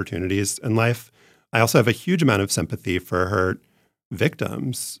her opportunities in life. I also have a huge amount of sympathy for her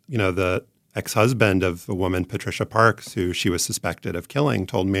victims. The ex-husband of a woman, Patricia Parks, who she was suspected of killing,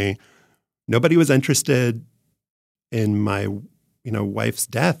 told me nobody was interested in my wife's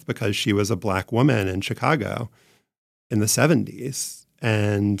death because she was a Black woman in Chicago in the 70s.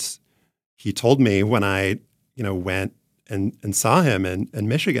 And he told me when I, went and saw him in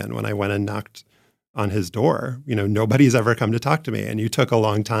Michigan, when I went and knocked on his door, nobody's ever come to talk to me. And you took a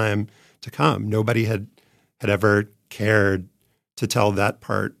long time to come. Nobody had ever cared to tell that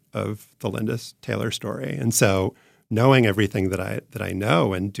part of the Linda Taylor story. And so knowing everything that I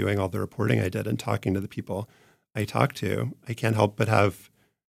know and doing all the reporting I did and talking to the people I talked to, I can't help but have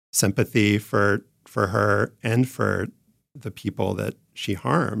sympathy for her and for the people that she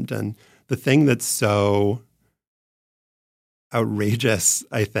harmed. And the thing that's so outrageous,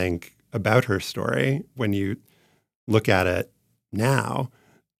 I think, about her story, when you look at it now,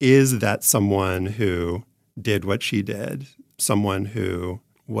 is that someone who did what she did, someone who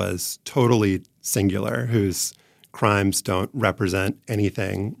was totally singular, whose crimes don't represent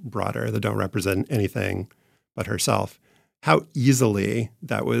anything broader, that don't represent anything but herself, how easily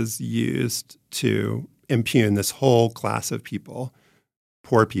that was used to impugn this whole class of people,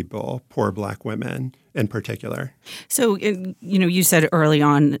 poor Black women in particular. So, you said early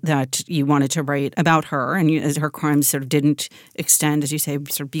on that you wanted to write about her, and her crimes sort of didn't extend, as you say,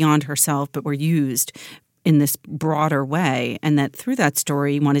 sort of beyond herself, but were used in this broader way, and that through that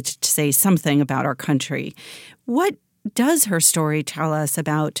story you wanted to say something about our country. What does her story tell us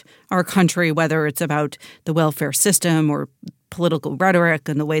about our country, whether it's about the welfare system or political rhetoric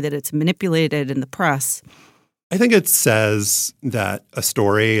and the way that it's manipulated in the press? I think it says that a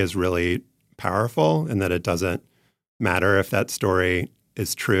story is really powerful and that it doesn't matter if that story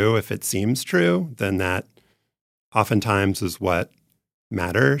is true. If it seems true, then that oftentimes is what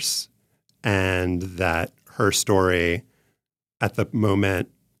matters, and that her story at the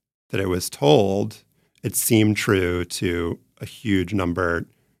moment that it was told, it seemed true to a huge number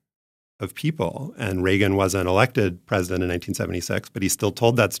of people. And Reagan wasn't elected president in 1976, but he still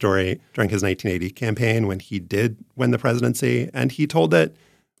told that story during his 1980 campaign when he did win the presidency. And he told it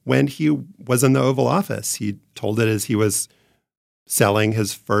when he was in the Oval Office. He told it as he was selling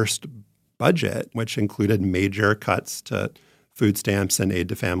his first budget, which included major cuts to food stamps and aid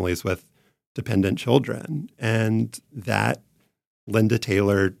to families with dependent children. And that Linda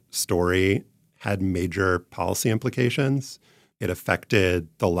Taylor story had major policy implications. It affected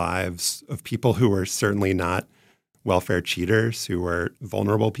the lives of people who were certainly not welfare cheaters, who were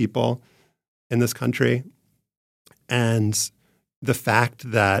vulnerable people in this country. And the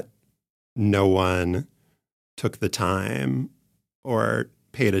fact that no one took the time or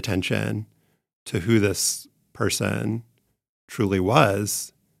paid attention to who this person truly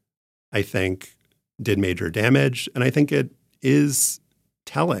was, I think did major damage. And I think it is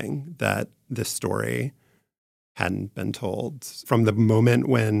telling that this story hadn't been told. From the moment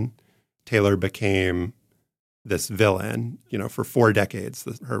when Taylor became this villain, for 4 decades,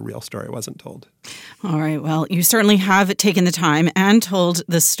 her real story wasn't told. All right. Well, you certainly have taken the time and told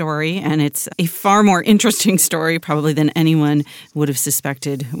the story, and it's a far more interesting story probably than anyone would have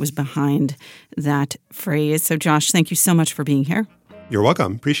suspected was behind that phrase. So, Josh, thank you so much for being here. You're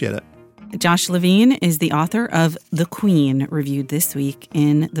welcome. Appreciate it. Josh Levin is the author of The Queen, reviewed this week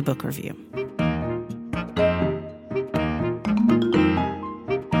in the Book Review.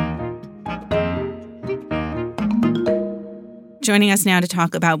 Joining us now to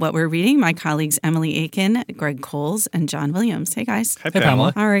talk about what we're reading, my colleagues Emily Aiken, Greg Coles, and John Williams. Hey, guys. Hi,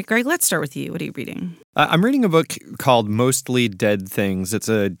 Pamela. All right, Greg, let's start with you. What are you reading? I'm reading a book called Mostly Dead Things. It's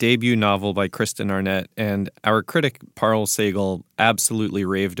a debut novel by Kristen Arnett, and our critic, Parl Sagal, absolutely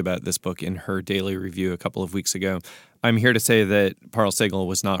raved about this book in her daily review a couple of weeks ago. I'm here to say that Parl Sagal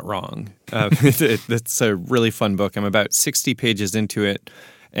was not wrong. It's a really fun book. I'm about 60 pages into it,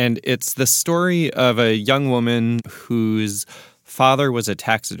 and it's the story of a young woman whose father was a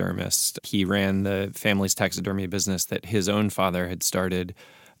taxidermist. He ran the family's taxidermy business that his own father had started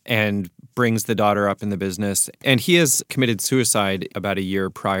and brings the daughter up in the business. And he has committed suicide about a year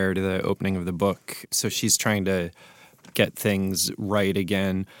prior to the opening of the book. So she's trying to get things right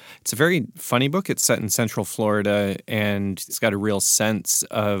again. It's a very funny book. It's set in Central Florida, and it's got a real sense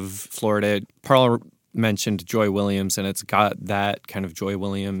of Florida. Parl mentioned Joy Williams, and it's got that kind of Joy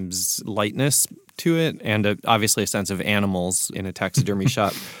Williams lightness to it, and obviously a sense of animals in a taxidermy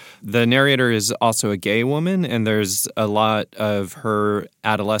shop. The narrator is also a gay woman, and there's a lot of her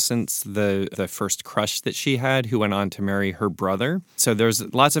adolescence, the first crush that she had, who went on to marry her brother. So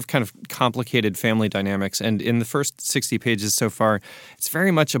there's lots of kind of complicated family dynamics. And in the first 60 pages so far, it's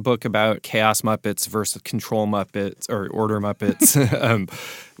very much a book about chaos Muppets versus control Muppets or order Muppets,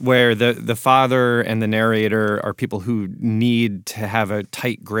 where the father and the narrator are people who need to have a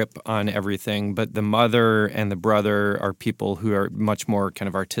tight grip on everything, but the mother and the brother are people who are much more kind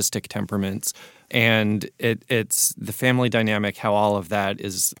of artistic temperaments. And it's the family dynamic, how all of that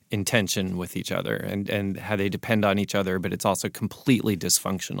is in tension with each other and how they depend on each other, but it's also completely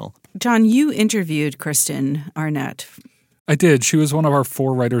dysfunctional. John, you interviewed Kristen Arnett. I did. She was one of our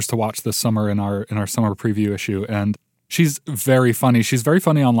 4 writers to watch this summer in our summer preview issue, and she's very funny. She's very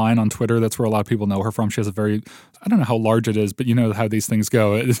funny online on Twitter. That's where a lot of people know her from. She has a very, I don't know how large it is, but you know how these things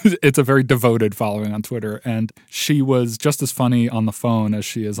go. It's a very devoted following on Twitter. And she was just as funny on the phone as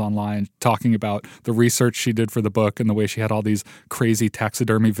she is online, talking about the research she did for the book and the way she had all these crazy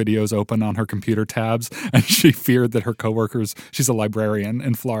taxidermy videos open on her computer tabs. And she feared that her coworkers, she's a librarian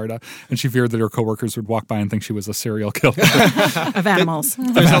in Florida, and she feared that her coworkers would walk by and think she was a serial killer. Of animals.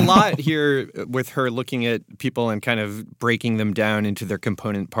 There's a lot here with her looking at people and kind of breaking them down into their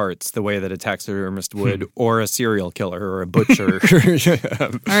component parts the way that a taxidermist would, or a serial killer or a butcher.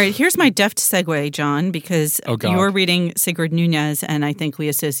 All right, here's my deft segue, John, because you're reading Sigrid Nunez, and I think we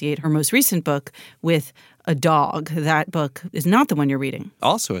associate her most recent book with a dog. That book is not the one you're reading.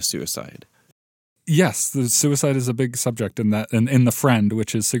 Also a suicide. Yes, the suicide is a big subject in that, and in The Friend,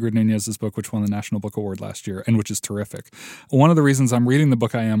 which is Sigrid Nunez's book, which won the National Book Award last year, and which is terrific. One of the reasons I'm reading the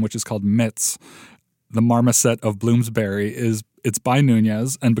book I am, which is called Mitts, The Marmoset of Bloomsbury, is it's by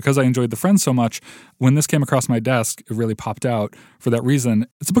Nunez, and because I enjoyed The Friend so much, when this came across my desk, it really popped out for that reason.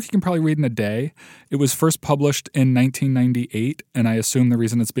 It's a book you can probably read in a day. It was first published in 1998, and I assume the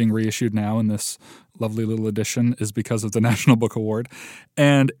reason it's being reissued now in this lovely little edition is because of the National Book Award.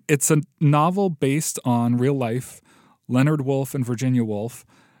 And it's a novel based on real life. Leonard Woolf and Virginia Woolf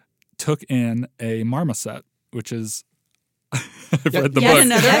took in a marmoset, which is I've read the book.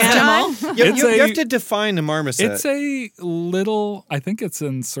 Another animal. You have to define a marmoset. It's a little, I think it's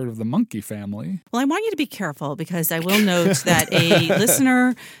in sort of the monkey family. Well, I want you to be careful because I will note that a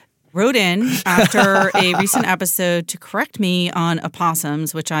listener wrote in after a recent episode to correct me on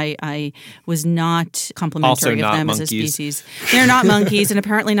opossums, which I was not complimentary of them monkeys. As a species. They're not monkeys and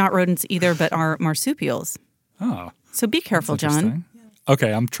apparently not rodents either, but are marsupials. Oh. So be careful, John.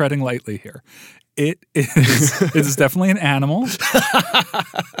 Okay, I'm treading lightly here. It is definitely an animal,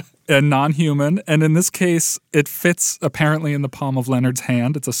 a non-human, and in this case, it fits apparently in the palm of Leonard's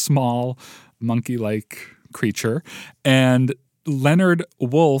hand. It's a small, monkey-like creature, and Leonard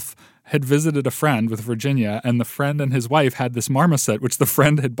Woolf had visited a friend with Virginia, and the friend and his wife had this marmoset, which the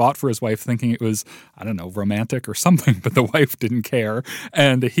friend had bought for his wife thinking it was, I don't know, romantic or something, but the wife didn't care.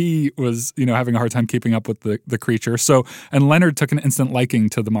 And he was, having a hard time keeping up with the creature. And Leonard took an instant liking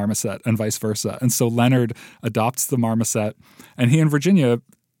to the marmoset and vice versa. And so Leonard adopts the marmoset, and he and Virginia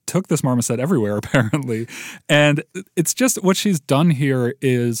took this marmoset everywhere, apparently. And it's just what she's done here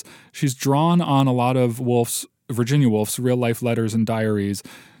is she's drawn on a lot of Virginia Woolf's real-life letters and diaries.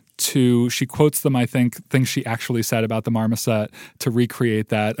 She quotes them, I think, things she actually said about the marmoset to recreate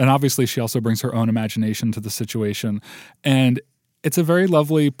that. And obviously she also brings her own imagination to the situation. And it's a very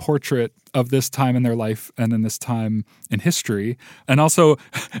lovely portrait of this time in their life and in this time in history. And also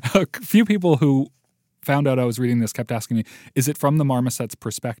a few people who found out I was reading this kept asking me, is it from the marmoset's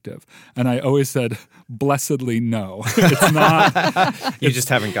perspective? And I always said, blessedly no. It's not. You just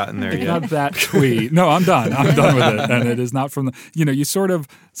haven't gotten there It's yet. not that twee. No, I'm done. I'm done with it. And it is not from the, you sort of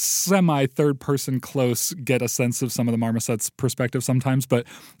semi-third person close get a sense of some of the marmoset's perspective sometimes, but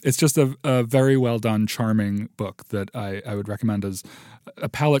it's just a very well done, charming book that I would recommend as a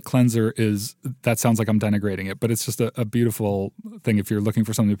palate cleanser. That sounds like I'm denigrating it, but it's just a beautiful thing if you're looking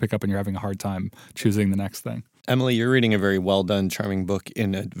for something to pick up and you're having a hard time choosing the next thing. Emily, you're reading a very well done, charming book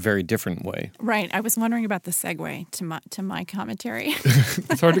in a very different way. Right. I was wondering about the segue to my commentary.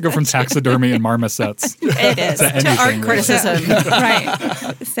 It's hard to go from taxidermy and marmosets It is. to anything. art really. criticism.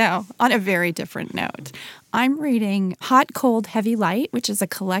 Right. So, on a very different note, I'm reading Hot, Cold, Heavy, Light, which is a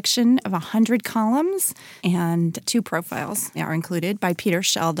collection of 100 columns, and 2 profiles are included by Peter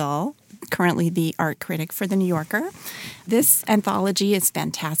Sheldall, currently the art critic for The New Yorker. This anthology is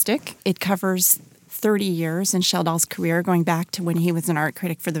fantastic. It covers 30 years in Sheldall's career, going back to when he was an art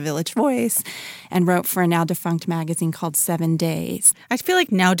critic for The Village Voice and wrote for a now-defunct magazine called 7 Days. I feel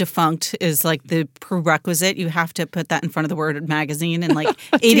like now defunct is like the prerequisite. You have to put that in front of the word magazine in like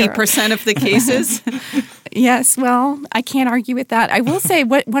 80% of the cases. Yes, well, I can't argue with that. I will say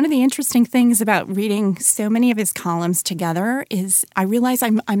one of the interesting things about reading so many of his columns together is I realize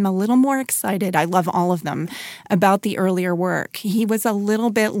I'm a little more excited. I love all of them about the earlier work. He was a little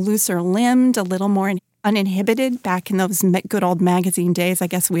bit looser-limbed, a little more uninhibited back in those good old magazine days. I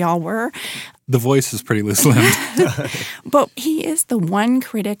guess we all were. The Voice is pretty loose-limbed. But he is the one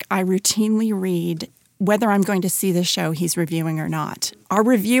critic I routinely read whether I'm going to see the show he's reviewing or not. Our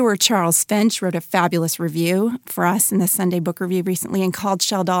reviewer, Charles Finch, wrote a fabulous review for us in the Sunday Book Review recently and called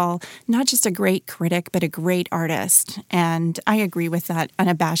Sheldall not just a great critic, but a great artist. And I agree with that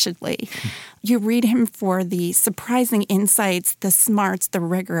unabashedly. You read him for the surprising insights, the smarts, the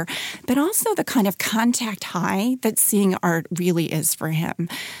rigor, but also the kind of contact high that seeing art really is for him.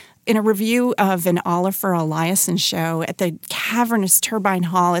 In a review of an Olafur Eliasson show at the cavernous Turbine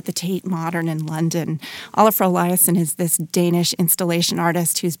Hall at the Tate Modern in London, Olafur Eliasson is this Danish installation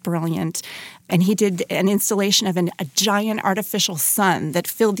artist who's brilliant. And he did an installation of a giant artificial sun that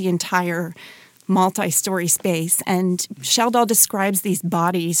filled the entire multi-story space. And Sheldall describes these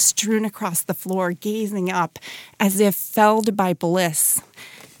bodies strewn across the floor, gazing up as if felled by bliss.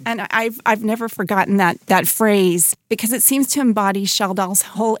 And I've never forgotten that phrase because it seems to embody Sheldall's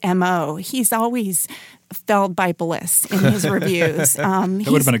whole MO. He's always felled by bliss in his reviews. That would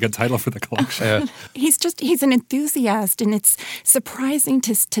have been a good title for the collection. He's an enthusiast, and it's surprising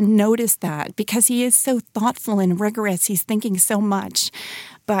to notice that because he is so thoughtful and rigorous. He's thinking so much.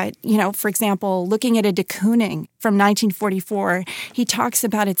 But, for example, looking at a de Kooning from 1944, he talks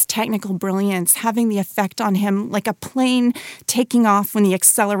about its technical brilliance having the effect on him like a plane taking off when the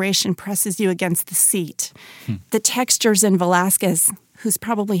acceleration presses you against the seat. The textures in Velázquez, who's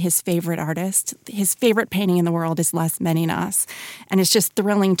probably his favorite artist. His favorite painting in the world is Las Meninas, and it's just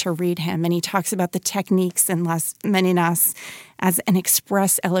thrilling to read him. And he talks about the techniques in Las Meninas as an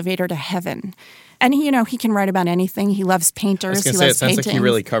express elevator to heaven. And he can write about anything. He loves painters. I was going to say, it sounds like he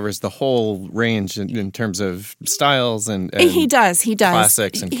really covers the whole range in terms of styles and he does.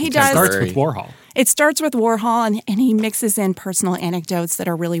 Classics and he contemporary. Starts with Warhol. It starts with Warhol, and he mixes in personal anecdotes that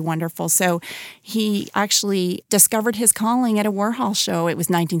are really wonderful. So he actually discovered his calling at a Warhol show. It was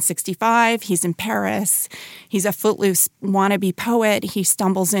 1965. He's in Paris. He's a footloose wannabe poet. He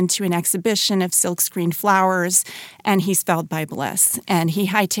stumbles into an exhibition of silkscreen flowers, and he's felled by bliss. And he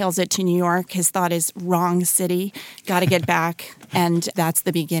hightails it to New York. His thought is, wrong city, got to get back. And that's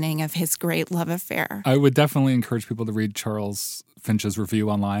the beginning of his great love affair. I would definitely encourage people to read Charles Finch's review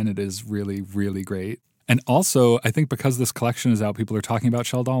online. It is really, really great. And also, I think because this collection is out, people are talking about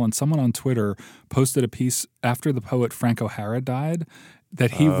Sheldall, and someone on Twitter posted a piece after the poet Frank O'Hara died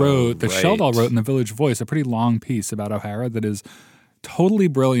that he wrote, that Sheldall wrote in The Village Voice, a pretty long piece about O'Hara that is totally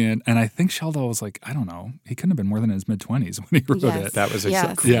brilliant. And I think Sheldall was like, I don't know, he couldn't have been more than in his mid-20s when he wrote it. That was a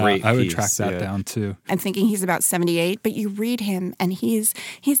Yes. great I would piece, track that down too. I'm thinking he's about 78, but you read him, and he's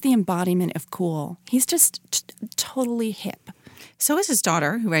the embodiment of cool. He's just totally hip. So is his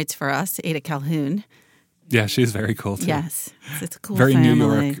daughter, who writes for us, Ada Calhoun. Yeah, she's very cool too. Yes, it's a cool very family.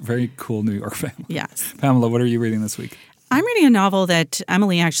 New York, very cool New York family. Yes. Pamela, what are you reading this week? I'm reading a novel that,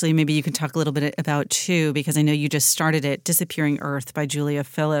 Emily, actually, maybe you can talk a little bit about too, because I know you just started it, Disappearing Earth by Julia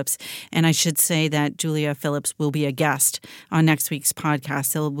Phillips. And I should say that Julia Phillips will be a guest on next week's podcast,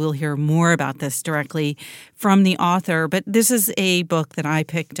 so we'll hear more about this directly from the author. But this is a book that I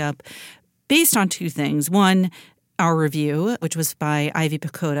picked up based on 2 things. One, our review, which was by Ivy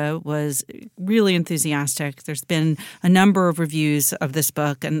Pacoda, was really enthusiastic. There's been a number of reviews of this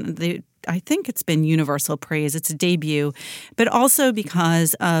book, and I think it's been universal praise. It's a debut, but also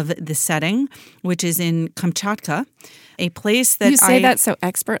because of the setting, which is in Kamchatka, a place that you say that so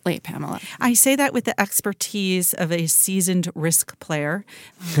expertly, Pamela. I say that with the expertise of a seasoned Risk player.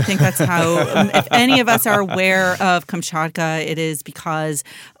 I think that's how, if any of us are aware of Kamchatka, it is because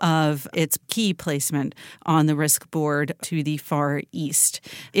of its key placement on the Risk board to the far east.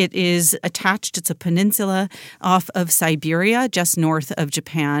 It is attached, it's a peninsula off of Siberia, just north of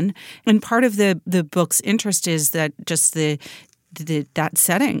Japan. And part of the book's interest is that just that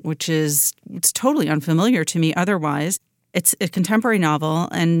setting, which is it's totally unfamiliar to me otherwise. It's a contemporary novel,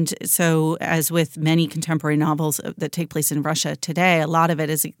 and so as with many contemporary novels that take place in Russia today, a lot of it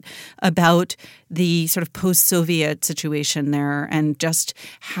is about the sort of post-Soviet situation there and just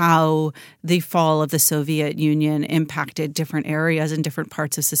how the fall of the Soviet Union impacted different areas and different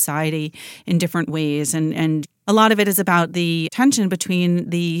parts of society in different ways. And a lot of it is about the tension between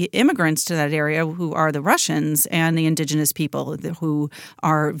the immigrants to that area, who are the Russians, and the indigenous people, who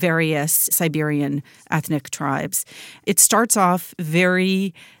are various Siberian ethnic tribes. It starts off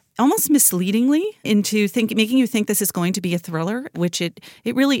very almost misleadingly into making you think this is going to be a thriller, which it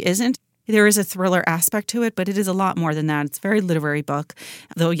really isn't. There is a thriller aspect to it, but it is a lot more than that. It's a very literary book,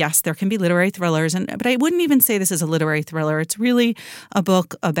 though, yes, there can be literary thrillers. But I wouldn't even say this is a literary thriller. It's really a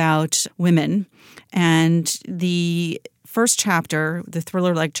book about women. And the first chapter, the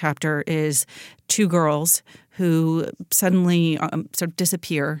thriller-like chapter, is two girls who suddenly sort of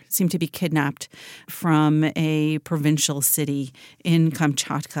disappear, seem to be kidnapped from a provincial city in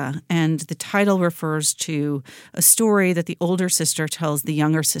Kamchatka. And the title refers to a story that the older sister tells the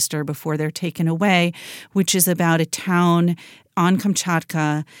younger sister before they're taken away, which is about a town on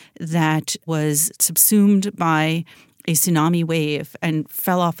Kamchatka that was subsumed by a tsunami wave and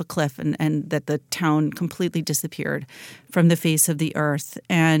fell off a cliff, and that the town completely disappeared from the face of the earth.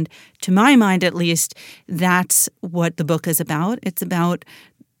 And to my mind, at least, that's what the book is about. It's about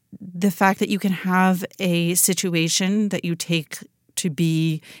the fact that you can have a situation that you take to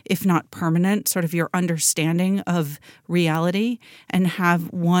be, if not permanent, sort of your understanding of reality, and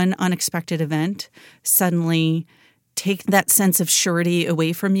have one unexpected event suddenly take that sense of surety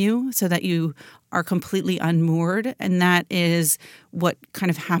away from you so that you are completely unmoored. And that is what kind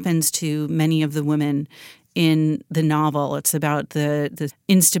of happens to many of the women in the novel. It's about the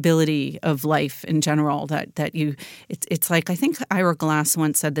instability of life in general it's like, I think Ira Glass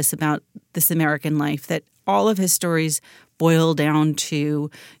once said this about This American Life, that all of his stories boil down to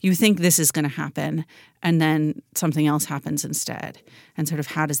you think this is going to happen and then something else happens instead. And sort of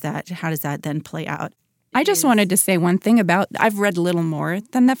how does that then play out? I just wanted to say one thing about, I've read little more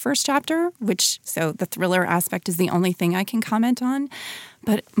than the first chapter, so the thriller aspect is the only thing I can comment on.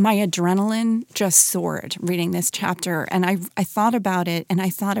 But my adrenaline just soared reading this chapter. And I thought about it, and I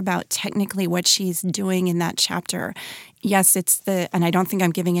thought about technically what she's doing in that chapter. Yes, and I don't think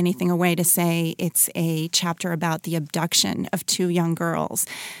I'm giving anything away to say it's a chapter about the abduction of two young girls.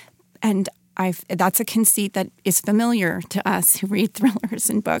 And that's a conceit that is familiar to us who read thrillers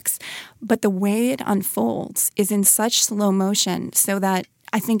and books. But the way it unfolds is in such slow motion, so that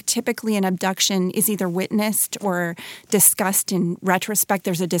I think typically an abduction is either witnessed or discussed in retrospect.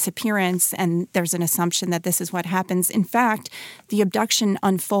 There's a disappearance and there's an assumption that this is what happens. In fact, the abduction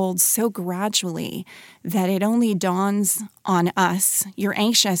unfolds so gradually that it only dawns on us. You're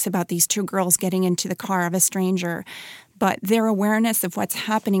anxious about these two girls getting into the car of a stranger, but their awareness of what's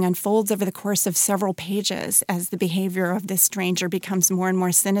happening unfolds over the course of several pages as the behavior of this stranger becomes more and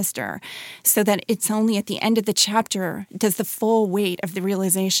more sinister, so that it's only at the end of the chapter does the full weight of the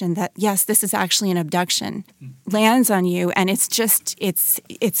realization that, yes, this is actually an abduction lands on you, and it's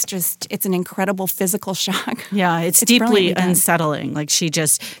an incredible physical shock. Yeah, it's deeply unsettling. Like she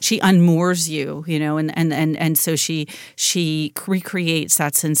unmoors you, and so she recreates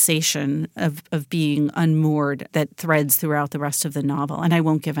that sensation of being unmoored that threads throughout the rest of the novel. And I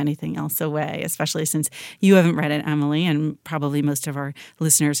won't give anything else away, especially since you haven't read it, Emily, and probably most of our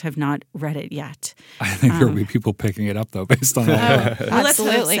listeners have not read it yet. I think there will be people picking it up, though, based on all that. Well,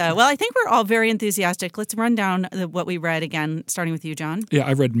 absolutely. So. Well, I think we're all very enthusiastic. Let's run down what we read again, starting with you, John. Yeah,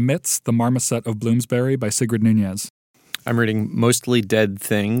 I read Mitts, The Marmoset of Bloomsbury by Sigrid Nunez. I'm reading Mostly Dead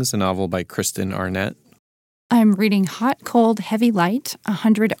Things, a novel by Kristen Arnett. I'm reading Hot, Cold, Heavy, Light,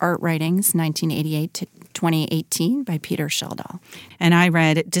 100 Art Writings, 1988 to 2018 by Peter Sheldall. And I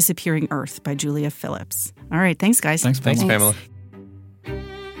read Disappearing Earth by Julia Phillips. All right. Thanks, guys. Thanks, Pamela.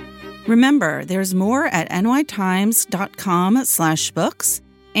 Remember, there's more at nytimes.com/books,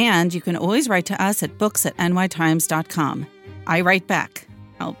 and you can always write to us at books@nytimes.com. I write back,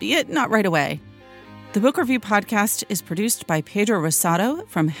 albeit not right away. The Book Review Podcast is produced by Pedro Rosado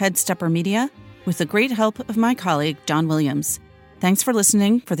from Headstepper Media with the great help of my colleague, John Williams. Thanks for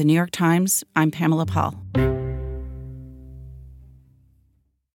listening. For the New York Times, I'm Pamela Paul.